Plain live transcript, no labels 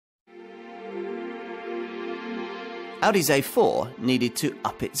Audi's A4 needed to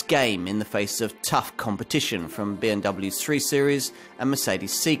up its game in the face of tough competition from BMW's 3 Series and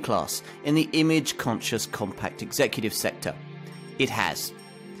Mercedes C-Class in the image-conscious compact executive sector. It has.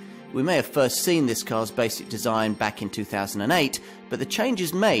 We may have first seen this car's basic design back in 2008, but the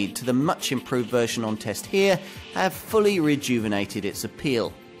changes made to the much improved version on test here have fully rejuvenated its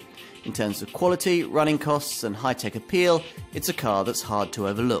appeal. In terms of quality, running costs and high-tech appeal, it's a car that's hard to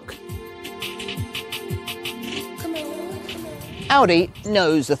overlook. Audi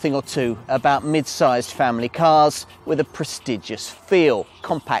knows a thing or two about mid-sized family cars with a prestigious feel,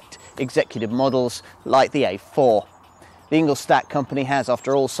 compact executive models like the A4. The Ingolstadt company has,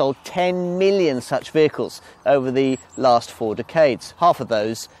 after all, sold 10 million such vehicles over the last 4 decades, half of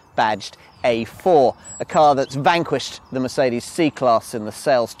those badged A4, a car that's vanquished the Mercedes C-Class in the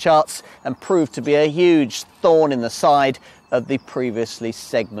sales charts and proved to be a huge thorn in the side of the previously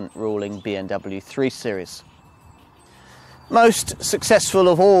segment-ruling BMW 3 Series. Most successful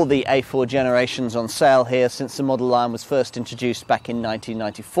of all the A4 generations on sale here since the model line was first introduced back in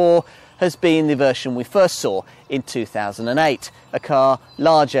 1994 has been the version we first saw in 2008, a car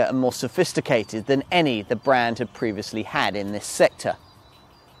larger and more sophisticated than any the brand had previously had in this sector.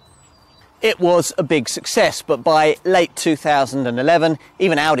 It was a big success, but by late 2011,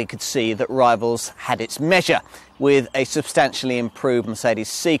 even Audi could see that rivals had its measure, with a substantially improved Mercedes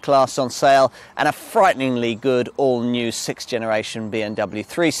C-Class on sale and a frighteningly good all-new 6th generation BMW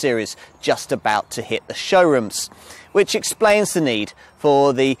 3 Series just about to hit the showrooms, which explains the need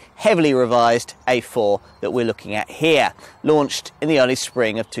for the heavily revised A4 that we're looking at here, launched in the early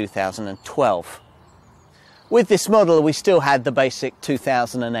spring of 2012. With this model, we still had the basic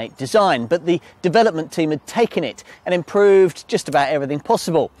 2008 design, but the development team had taken it and improved just about everything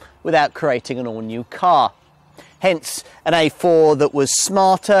possible without creating an all-new car. Hence, an A4 that was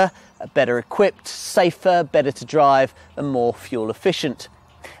smarter, better equipped, safer, better to drive, and more fuel efficient.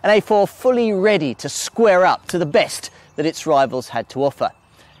 An A4 fully ready to square up to the best that its rivals had to offer.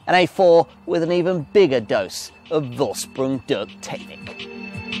 An A4 with an even bigger dose of Vorsprung durch Technik.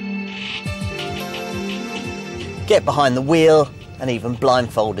 Get behind the wheel, and even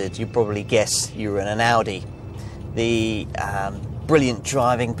blindfolded, you probably guess you were in an Audi. The brilliant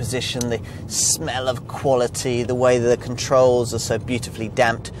driving position, the smell of quality, the way the controls are so beautifully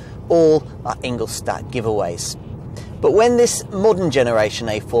damped, all are Ingolstadt giveaways. But when this modern generation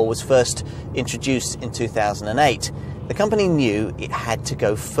A4 was first introduced in 2008, the company knew it had to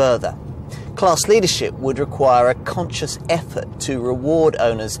go further. Class leadership would require a conscious effort to reward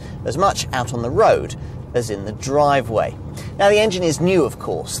owners as much out on the road as in the driveway. Now, the engineers knew, of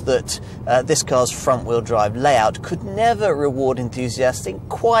course, that this car's front-wheel drive layout could never reward enthusiasts in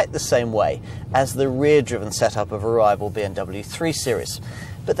quite the same way as the rear-driven setup of a rival BMW 3 Series,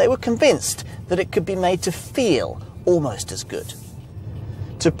 but they were convinced that it could be made to feel almost as good.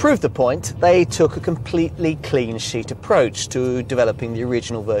 To prove the point, they took a completely clean sheet approach to developing the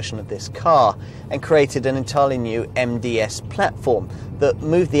original version of this car and created an entirely new MDS platform that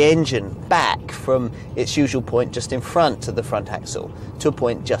moved the engine back from its usual point just in front of the front axle to a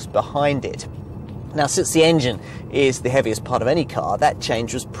point just behind it. Now, since the engine is the heaviest part of any car, that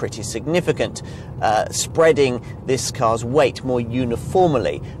change was pretty significant, spreading this car's weight more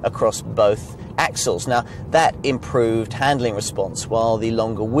uniformly across both axles. Now, that improved handling response, while the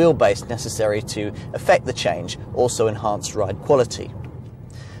longer wheelbase necessary to effect the change also enhanced ride quality.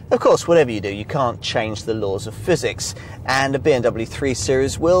 Of course, whatever you do, you can't change the laws of physics, and a BMW 3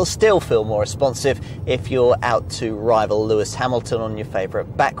 Series will still feel more responsive if you're out to rival Lewis Hamilton on your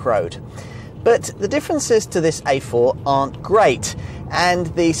favourite back road. But the differences to this A4 aren't great, and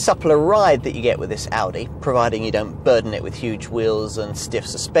the suppler ride that you get with this Audi, providing you don't burden it with huge wheels and stiff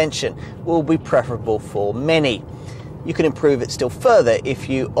suspension, will be preferable for many. You can improve it still further if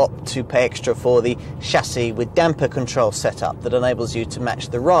you opt to pay extra for the chassis with damper control setup that enables you to match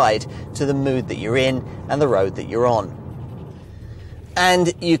the ride to the mood that you're in and the road that you're on.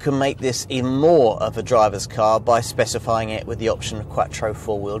 And you can make this even more of a driver's car by specifying it with the option of Quattro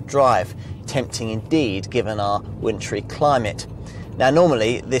 4-wheel drive, tempting indeed given our wintry climate. Now,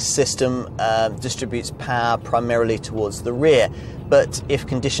 normally this system distributes power primarily towards the rear, but if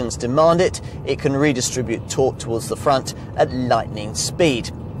conditions demand it, it can redistribute torque towards the front at lightning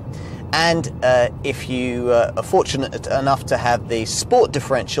speed. And if you are fortunate enough to have the sport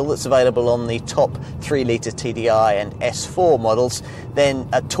differential that's available on the top 3-litre TDI and S4 models, then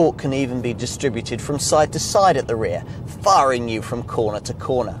torque can even be distributed from side to side at the rear, firing you from corner to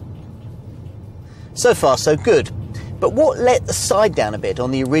corner. So far, so good. But what let the side down a bit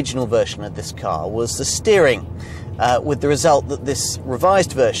on the original version of this car was the steering. with the result that this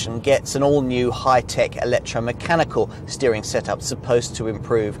revised version gets an all-new high-tech electromechanical steering setup supposed to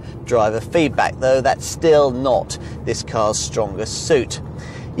improve driver feedback, though that's still not this car's strongest suit.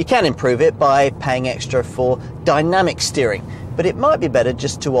 You can improve it by paying extra for dynamic steering, but it might be better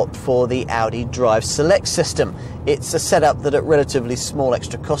just to opt for the Audi Drive Select system. It's a setup that at relatively small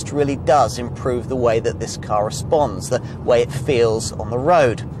extra cost really does improve the way that this car responds, the way it feels on the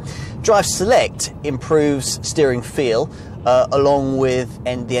road. Drive Select improves steering feel, along with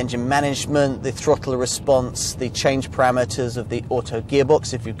the engine management, the throttle response, the change parameters of the auto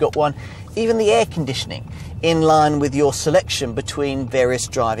gearbox if you've got one, even the air conditioning, in line with your selection between various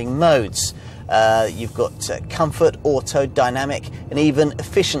driving modes. You've got comfort, auto, dynamic, and even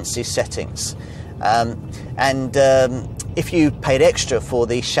efficiency settings. If you paid extra for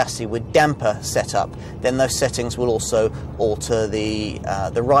the chassis with damper setup, then those settings will also alter the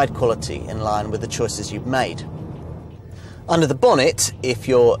ride quality in line with the choices you've made. Under the bonnet, if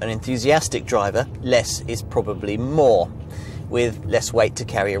you're an enthusiastic driver, less is probably more. With less weight to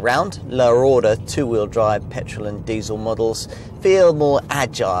carry around, lower order two-wheel drive petrol and diesel models feel more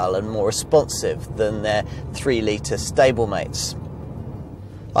agile and more responsive than their 3-litre stablemates.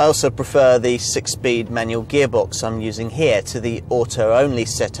 I also prefer the 6-speed manual gearbox I'm using here to the auto-only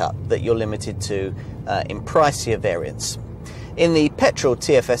setup that you're limited to in pricier variants. In the petrol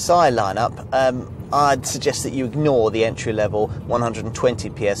TFSI lineup, I'd suggest that you ignore the entry-level 120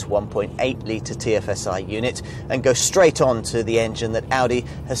 PS 1.8-litre TFSI unit and go straight on to the engine that Audi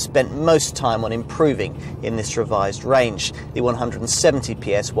has spent most time on improving in this revised range, the 170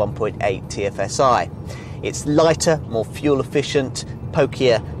 PS 1.8 TFSI. It's lighter, more fuel-efficient,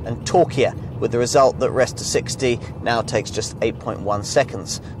 pokier and torquier, with the result that rest to 60 now takes just 8.1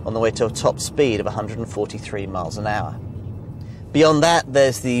 seconds on the way to a top speed of 143 miles an hour. Beyond that,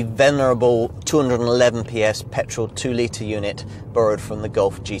 there's the venerable 211 PS petrol 2-litre unit borrowed from the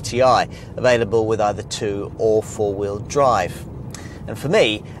Golf GTI, available with either 2 or 4-wheel drive. And for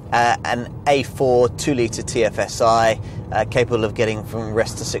me, an A4 2-litre TFSI capable of getting from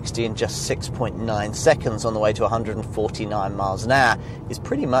rest to 60 in just 6.9 seconds on the way to 149 miles an hour is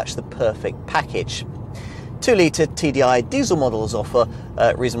pretty much the perfect package. 2-litre TDI diesel models offer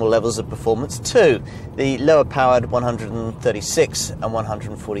reasonable levels of performance too. The lower powered 136 and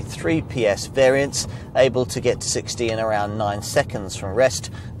 143 PS variants able to get to 60 in around 9 seconds from rest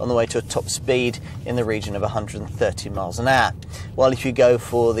on the way to a top speed in the region of 130 miles an hour. While if you go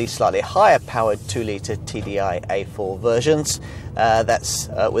for the slightly higher powered 2-litre TDI A4 versions, that's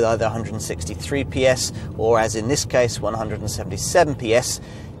with either 163 PS or, as in this case, 177 PS,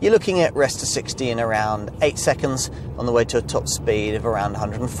 you're looking at rest to 60 in around 8 seconds on the way to a top speed of around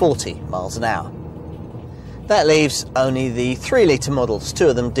 140 miles an hour. That leaves only the 3-litre models, 2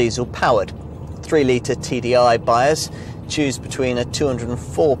 of them diesel powered. 3-litre TDI buyers choose between a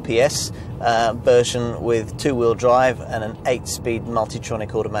 204 PS version with 2-wheel drive and an 8-speed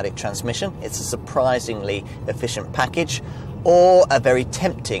Multitronic automatic transmission. It's a surprisingly efficient package, or a very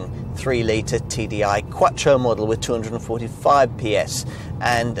tempting 3-litre TDI Quattro model with 245 PS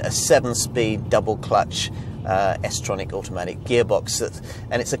and a 7-speed double clutch S-tronic automatic gearbox,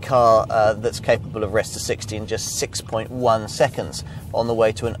 and it's a car that's capable of rest to 60 in just 6.1 seconds on the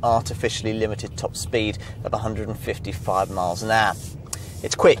way to an artificially limited top speed of 155 miles an hour.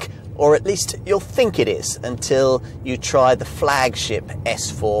 It's quick, or at least you'll think it is, until you try the flagship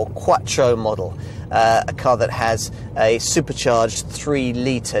S4 Quattro model, a car that has a supercharged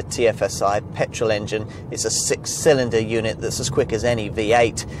 3-litre TFSI petrol engine. It's a 6-cylinder unit that's as quick as any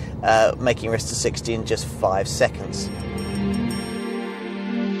V8, making rest to 60 in just 5 seconds.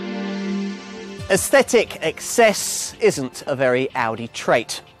 Aesthetic excess isn't a very Audi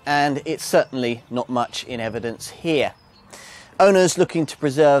trait, and it's certainly not much in evidence here. Owners looking to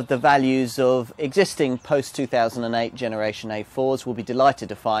preserve the values of existing post-2008 generation A4s will be delighted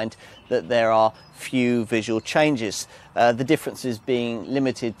to find that there are few visual changes, the differences being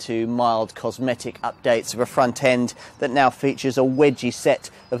limited to mild cosmetic updates of a front end that now features a wedgy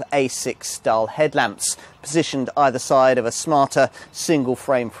set of A6 style headlamps positioned either side of a smarter single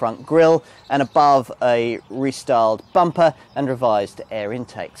frame front grille and above a restyled bumper and revised air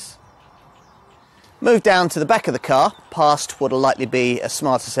intakes. Move down to the back of the car, past what'll likely be a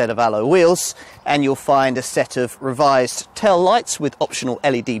smarter set of alloy wheels, and you'll find a set of revised tail lights with optional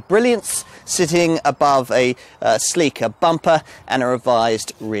LED brilliance sitting above a sleeker bumper and a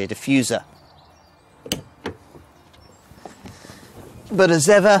revised rear diffuser. But as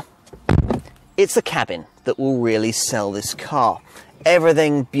ever, it's the cabin that will really sell this car.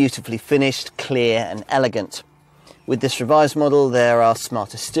 Everything beautifully finished, clear and elegant. With this revised model, there are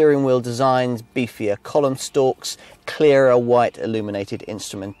smarter steering wheel designs, beefier column stalks, clearer white illuminated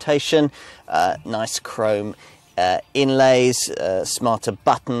instrumentation, nice chrome inlays, smarter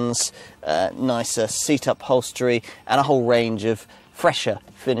buttons, nicer seat upholstery, and a whole range of fresher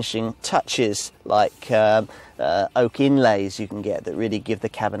finishing touches like oak inlays you can get that really give the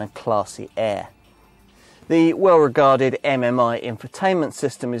cabin a classy air. The well-regarded MMI infotainment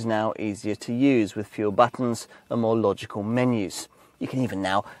system is now easier to use with fewer buttons and more logical menus. You can even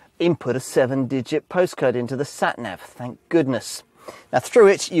now input a 7-digit postcode into the sat-nav, thank goodness. Now through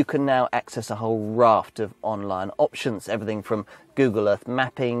it you can now access a whole raft of online options, everything from Google Earth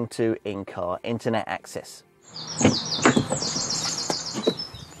mapping to in-car internet access.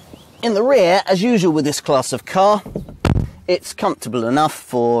 In the rear, as usual with this class of car, it's comfortable enough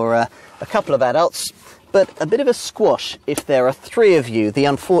for a couple of adults, but a bit of a squash if there are 3 of you, the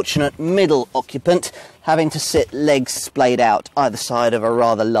unfortunate middle occupant having to sit legs splayed out either side of a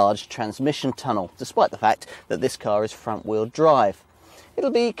rather large transmission tunnel, despite the fact that this car is front-wheel drive.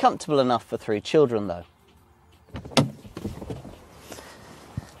 It'll be comfortable enough for 3 children though.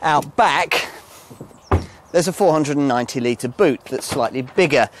 Out back, there's a 490-litre boot that's slightly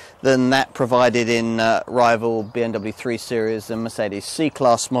bigger than that provided in rival BMW 3 Series and Mercedes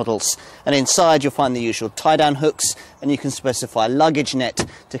C-Class models. And inside you'll find the usual tie-down hooks, and you can specify luggage net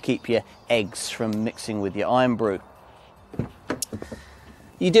to keep your eggs from mixing with your iron brew.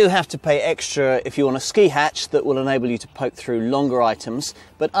 You do have to pay extra if you want a ski hatch that will enable you to poke through longer items,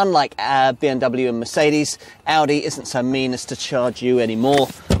 but unlike BMW and Mercedes, Audi isn't so mean as to charge you any more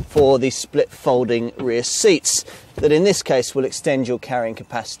for the split folding rear seats that in this case will extend your carrying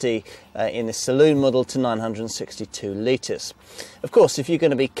capacity in the saloon model to 962 litres. Of course, if you're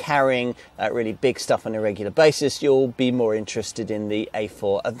going to be carrying really big stuff on a regular basis, you'll be more interested in the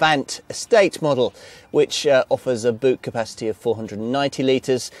A4 Avant Estate model, which offers a boot capacity of 490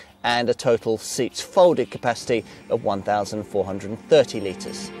 litres and a total seats folded capacity of 1,430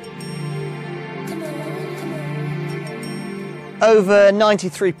 litres. Over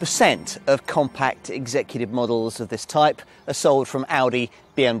 93% of compact executive models of this type are sold from Audi,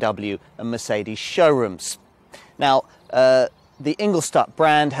 BMW and Mercedes showrooms. Now, the Ingolstadt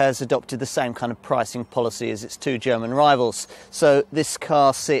brand has adopted the same kind of pricing policy as its 2 German rivals, so this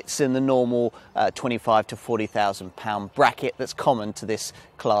car sits in the normal £25,000 to £40,000 bracket that's common to this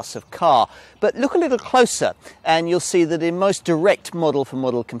class of car. But look a little closer and you'll see that in most direct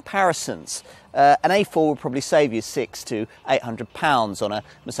model-for-model comparisons, an A4 will probably save you £600 to £800 on a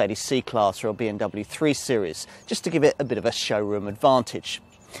Mercedes C-Class or a BMW 3 Series, just to give it a bit of a showroom advantage.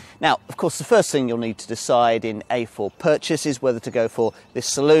 Now, of course, the first thing you'll need to decide in A4 purchase is whether to go for this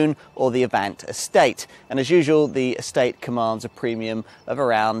saloon or the Avant Estate. And as usual, the Estate commands a premium of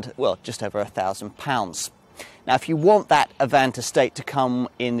around, well, just over £1,000. Now, if you want that Avant Estate to come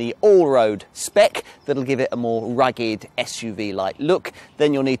in the all-road spec that'll give it a more rugged SUV-like look,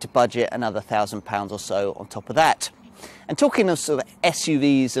 then you'll need to budget another £1,000 or so on top of that. And talking of sort of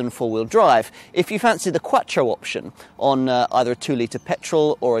SUVs and four-wheel drive, if you fancy the Quattro option on either a 2-litre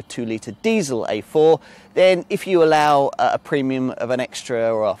petrol or a 2-litre diesel A4, then if you allow a premium of an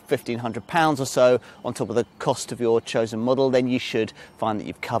extra or £1,500 or so on top of the cost of your chosen model, then you should find that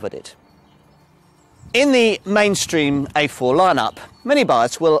you've covered it. In the mainstream A4 lineup, many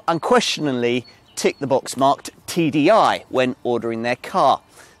buyers will unquestionably tick the box marked TDI when ordering their car.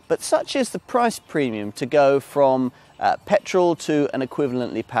 But such is the price premium to go from petrol to an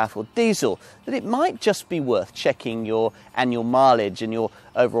equivalently powerful diesel that it might just be worth checking your annual mileage and your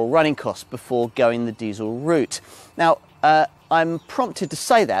overall running costs before going the diesel route. Now, I'm prompted to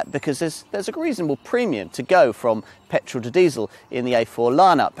say that because there's a reasonable premium to go from petrol to diesel in the A4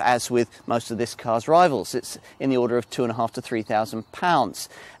 lineup, as with most of this car's rivals. It's in the order of £2,500 to £3,000.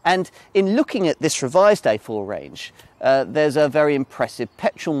 And in looking at this revised A4 range, there's a very impressive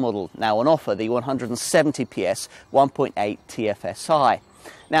petrol model now on offer, the 170 PS 1.8 TFSI.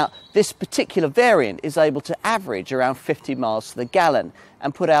 Now, this particular variant is able to average around 50 miles to the gallon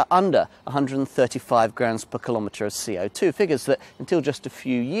and put out under 135 grams per kilometre of CO2, figures that until just a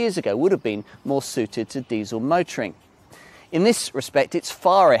few years ago would have been more suited to diesel motoring. In this respect, it's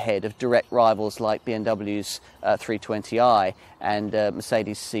far ahead of direct rivals like BMW's 320i and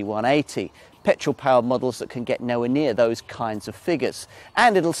Mercedes C180, petrol-powered models that can get nowhere near those kinds of figures.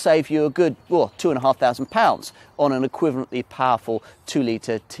 And it'll save you a good £2,500 on an equivalently powerful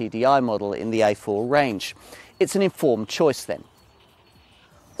 2-litre TDI model in the A4 range. It's an informed choice then.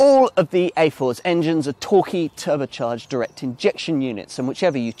 All of the A4's engines are torquey, turbocharged direct injection units, and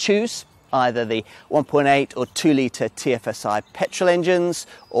whichever you choose, either the 1.8 or 2 litre TFSI petrol engines,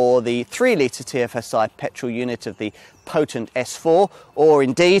 or the 3 litre TFSI petrol unit of the potent S4, or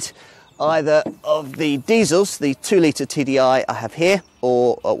indeed either of the diesels, the 2 litre TDI I have here,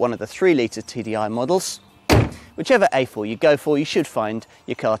 or one of the 3 litre TDI models. Whichever A4 you go for, you should find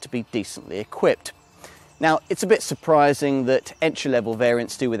your car to be decently equipped. Now, it's a bit surprising that entry-level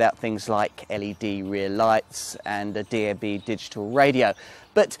variants do without things like LED rear lights and a DAB digital radio.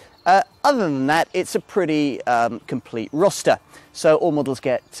 But other than that, it's a pretty complete roster. So all models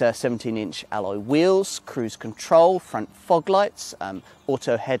get 17-inch alloy wheels, cruise control, front fog lights,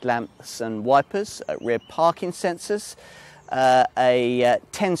 auto headlamps and wipers, rear parking sensors, a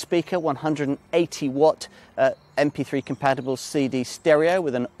 10-speaker, 180-watt MP3 compatible CD stereo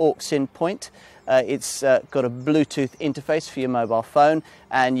with an aux-in point. It's got a Bluetooth interface for your mobile phone,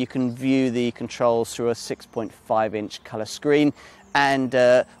 and you can view the controls through a 6.5-inch colour screen and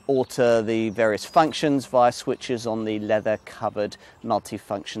alter the various functions via switches on the leather-covered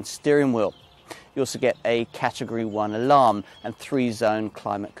multi-function steering wheel. You also get a Category 1 alarm and 3-zone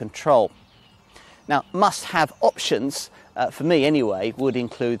climate control. Now, must-have options, for me anyway, would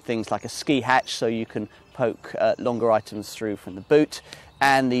include things like a ski hatch so you can poke longer items through from the boot,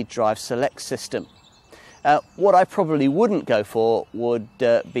 and the Drive Select system. What I probably wouldn't go for would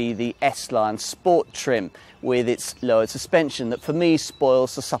be the S-Line Sport trim with its lowered suspension that for me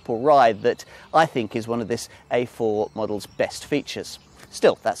spoils the supple ride that I think is one of this A4 model's best features.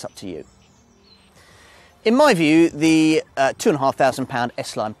 Still, that's up to you. In my view, the £2,500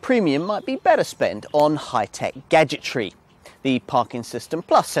 S-Line Premium might be better spent on high-tech gadgetry. The Parking System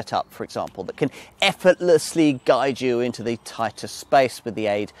Plus setup, for example, that can effortlessly guide you into the tighter space with the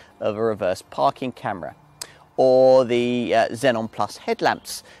aid of a reverse parking camera. Or the Xenon Plus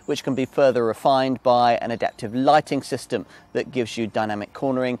headlamps, which can be further refined by an adaptive lighting system that gives you dynamic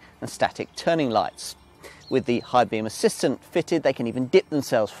cornering and static turning lights. With the High Beam Assistant fitted, they can even dip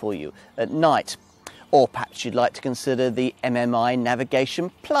themselves for you at night. Or perhaps you'd like to consider the MMI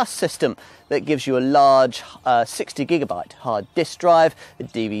Navigation Plus system that gives you a large 60GB hard disk drive, a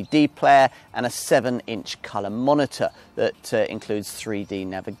DVD player and a 7-inch colour monitor that includes 3D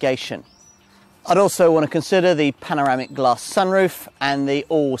navigation. I'd also want to consider the panoramic glass sunroof and the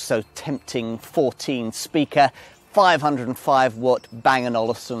also tempting 14-speaker 505-watt Bang &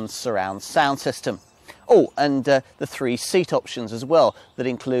 Olufsen surround sound system. Oh, and the 3 seat options as well, that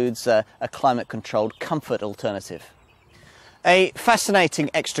includes a climate-controlled comfort alternative. A fascinating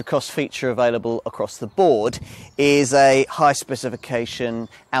extra cost feature available across the board is a high-specification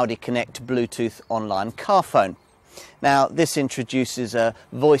Audi Connect Bluetooth online car phone. Now, this introduces a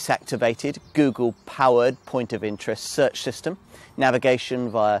voice-activated, Google-powered point-of-interest search system, navigation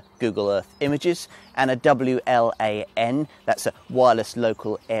via Google Earth Images, and a WLAN, that's a wireless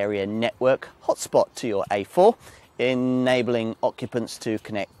local area network hotspot to your A4, enabling occupants to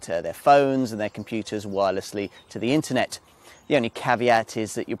connect their phones and their computers wirelessly to the internet. The only caveat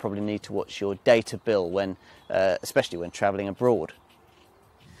is that you probably need to watch your data bill when, especially when travelling abroad.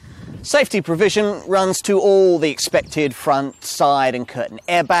 Safety provision runs to all the expected front, side and curtain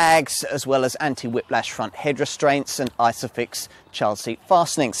airbags, as well as anti-whiplash front head restraints and Isofix child seat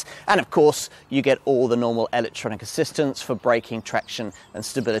fastenings. And of course, you get all the normal electronic assistance for braking, traction and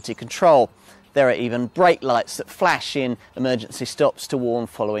stability control. There are even brake lights that flash in emergency stops to warn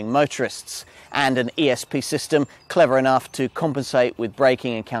following motorists. And an ESP system clever enough to compensate with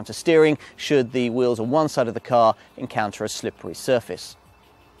braking and counter steering should the wheels on one side of the car encounter a slippery surface.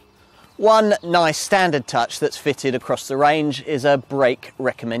 One nice standard touch that's fitted across the range is a brake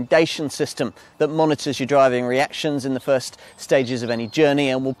recommendation system that monitors your driving reactions in the first stages of any journey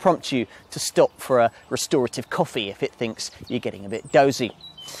and will prompt you to stop for a restorative coffee if it thinks you're getting a bit dozy.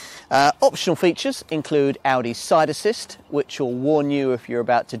 Optional features include Audi's side assist, which will warn you if you're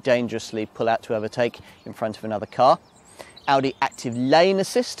about to dangerously pull out to overtake in front of another car. Audi Active Lane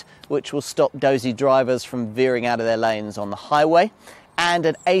Assist, which will stop dozy drivers from veering out of their lanes on the highway. And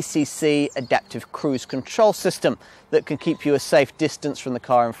an ACC adaptive cruise control system that can keep you a safe distance from the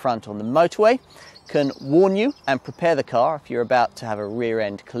car in front on the motorway, can warn you and prepare the car if you're about to have a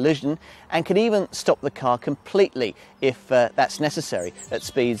rear-end collision, and can even stop the car completely if that's necessary at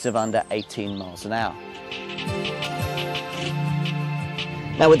speeds of under 18 miles an hour.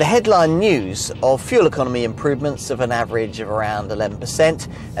 Now, with the headline news of fuel economy improvements of an average of around 11%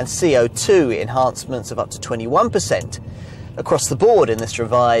 and CO2 enhancements of up to 21%, across the board in this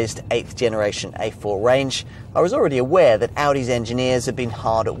revised 8th generation A4 range, I was already aware that Audi's engineers have been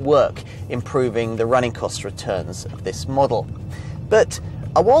hard at work improving the running cost returns of this model. But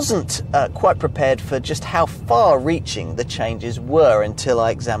I wasn't quite prepared for just how far-reaching the changes were until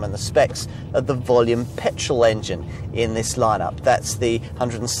I examined the specs of the volume petrol engine in this lineup. That's the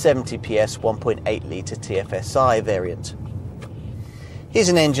 170 PS 1.8 litre TFSI variant. Here's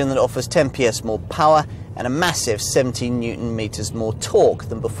an engine that offers 10 PS more power and a massive 17 Newton meters more torque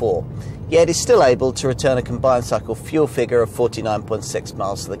than before, yet is still able to return a combined cycle fuel figure of 49.6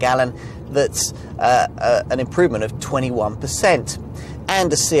 miles to the gallon. That's an improvement of 21%,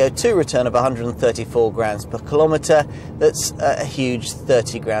 and a CO2 return of 134 grams per kilometre. That's a huge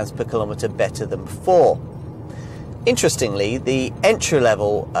 30 grams per kilometre better than before. Interestingly, the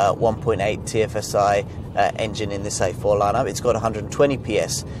entry-level 1.8 TFSI engine in this A4 lineup, it's got 120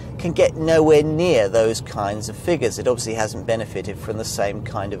 PS, can get nowhere near those kinds of figures. It obviously hasn't benefited from the same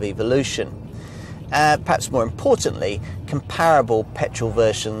kind of evolution. Perhaps more importantly, comparable petrol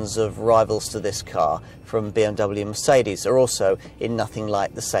versions of rivals to this car from BMW and Mercedes are also in nothing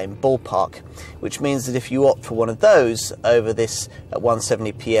like the same ballpark, which means that if you opt for one of those over this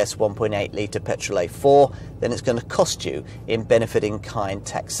 170 PS 1.8 litre petrol A4, then it's going to cost you in benefit-in-kind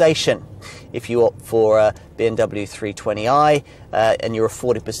taxation. If you opt for a BMW 320i and you're a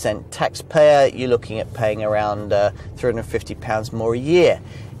 40% taxpayer, you're looking at paying around £350 more a year.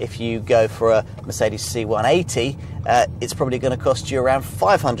 If you go for a Mercedes C180, it's probably going to cost you around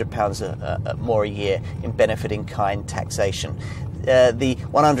 £500 more a year in benefit-in-kind taxation. The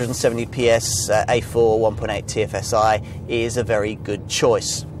 170 PS A4 1.8 TFSI is a very good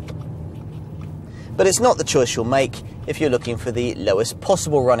choice. But it's not the choice you'll make if you're looking for the lowest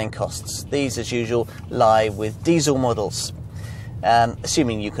possible running costs. These, as usual, lie with diesel models,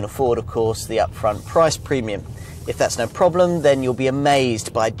 assuming you can afford, of course, the upfront price premium. If that's no problem, then you'll be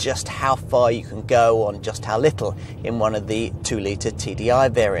amazed by just how far you can go on just how little in one of the 2 litre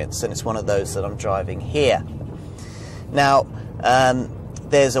TDI variants, and it's one of those that I'm driving here. Now,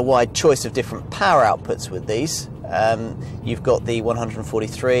 there's a wide choice of different power outputs with these. You've got the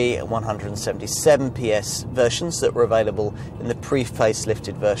 143 and 177 PS versions that were available in the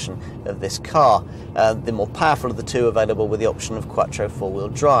pre-facelifted version of this car. The more powerful of the two available with the option of Quattro 4-wheel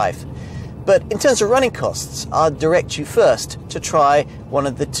drive. But in terms of running costs, I'd direct you first to try one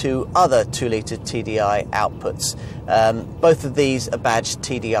of the two other 2 litre TDI outputs. Both of these are badged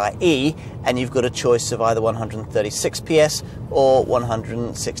TDI-E, and you've got a choice of either 136 PS or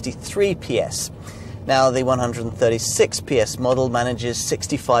 163 PS. Now, the 136 PS model manages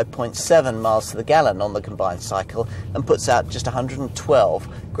 65.7 miles to the gallon on the combined cycle and puts out just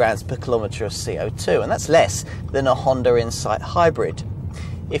 112 grams per kilometre of CO2, and that's less than a Honda Insight hybrid.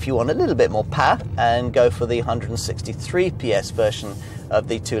 If you want a little bit more power and go for the 163 PS version of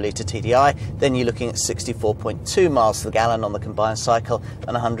the 2 litre TDI, then you're looking at 64.2 miles to the gallon on the combined cycle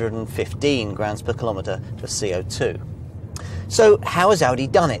and 115 grams per kilometre of CO2. So how has Audi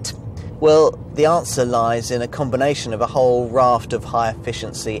done it? Well, the answer lies in a combination of a whole raft of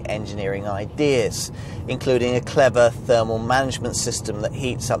high-efficiency engineering ideas, including a clever thermal management system that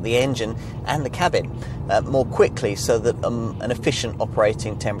heats up the engine and the cabin more quickly so that an efficient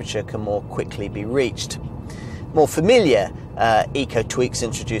operating temperature can more quickly be reached. More familiar eco tweaks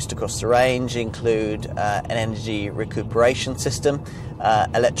introduced across the range include an energy recuperation system,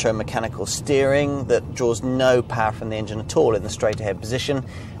 electromechanical steering that draws no power from the engine at all in the straight ahead position,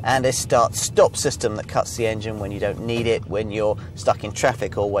 and a start-stop system that cuts the engine when you don't need it, when you're stuck in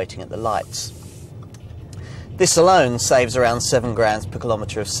traffic or waiting at the lights. This alone saves around 7 grams per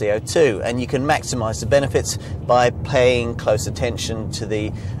kilometre of CO2, and you can maximise the benefits by paying close attention to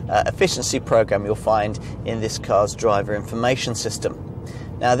the efficiency program you'll find in this car's driver information system.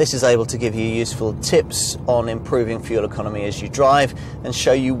 Now, this is able to give you useful tips on improving fuel economy as you drive and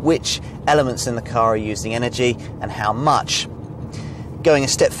show you which elements in the car are using energy and how much. Going a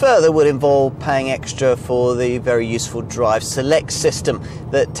step further would involve paying extra for the very useful Drive Select system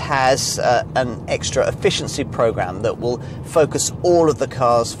that has an extra efficiency program that will focus all of the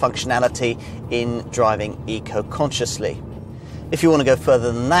car's functionality in driving eco-consciously. If you want to go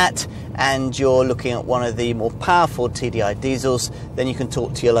further than that and you're looking at one of the more powerful TDI diesels, then you can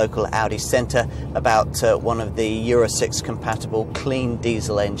talk to your local Audi centre about one of the Euro 6 compatible clean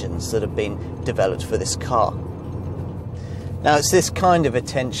diesel engines that have been developed for this car. Now, it's this kind of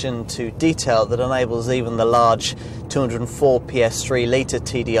attention to detail that enables even the large 204 PS 3 litre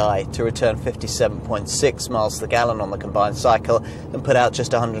TDI to return 57.6 miles to the gallon on the combined cycle and put out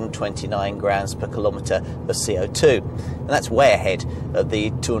just 129 grams per kilometre of CO2. And that's way ahead of the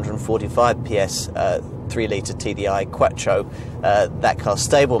 245 PS 3 litre TDI Quattro, that car's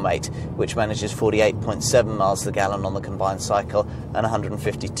stablemate, which manages 48.7 miles to the gallon on the combined cycle and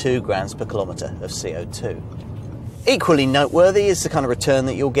 152 grams per kilometre of CO2. Equally noteworthy is the kind of return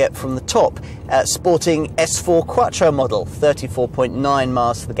that you'll get from the top, sporting S4 Quattro model, 34.9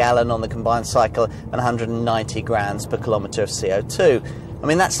 miles to the gallon on the combined cycle and 190 grams per kilometre of CO2. I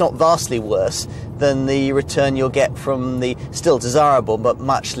mean, that's not vastly worse than the return you'll get from the still desirable but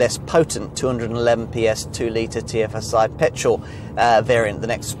much less potent 211 PS 2-litre TFSI petrol variant, the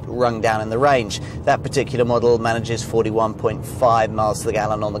next rung down in the range. That particular model manages 41.5 miles to the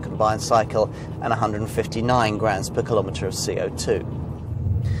gallon on the combined cycle and 159 grams per kilometre of CO2.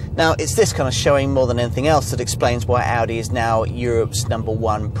 Now, it's this kind of showing more than anything else that explains why Audi is now Europe's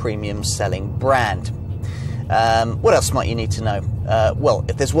 #1 premium selling brand. What else might you need to know? Well,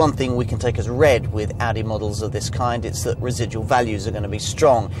 if there's one thing we can take as read with Audi models of this kind, it's that residual values are going to be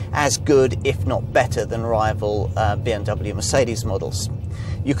strong, as good, if not better, than rival BMW Mercedes models.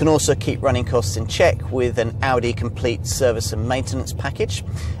 You can also keep running costs in check with an Audi complete service and maintenance package,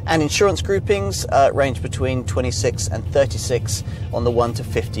 and insurance groupings range between 26 and 36 on the 1 to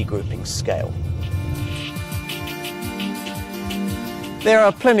 50 grouping scale. There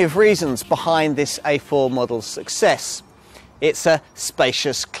are plenty of reasons behind this A4 model's success. It's a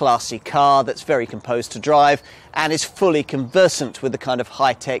spacious, classy car that's very composed to drive and is fully conversant with the kind of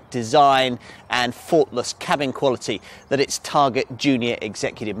high-tech design and faultless cabin quality that its target junior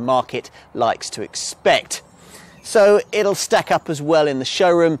executive market likes to expect. So it'll stack up as well in the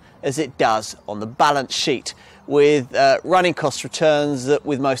showroom as it does on the balance sheet, with running cost returns that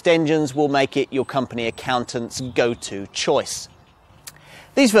with most engines will make it your company accountant's go-to choice.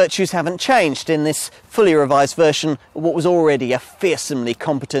 These virtues haven't changed in this fully revised version of what was already a fearsomely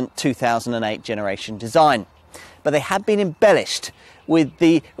competent 2008 generation design. But they have been embellished with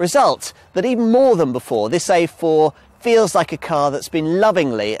the result that even more than before, this A4 feels like a car that's been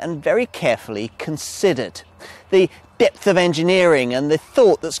lovingly and very carefully considered. The depth of engineering and the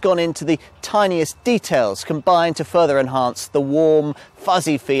thought that's gone into the tiniest details combine to further enhance the warm,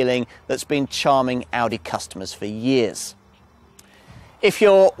 fuzzy feeling that's been charming Audi customers for years. If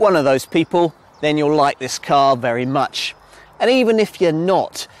you're one of those people, then you'll like this car very much. And even if you're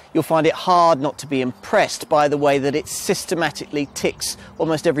not, you'll find it hard not to be impressed by the way that it systematically ticks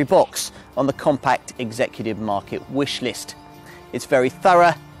almost every box on the compact executive market wish list. It's very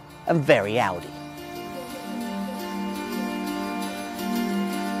thorough and very Audi.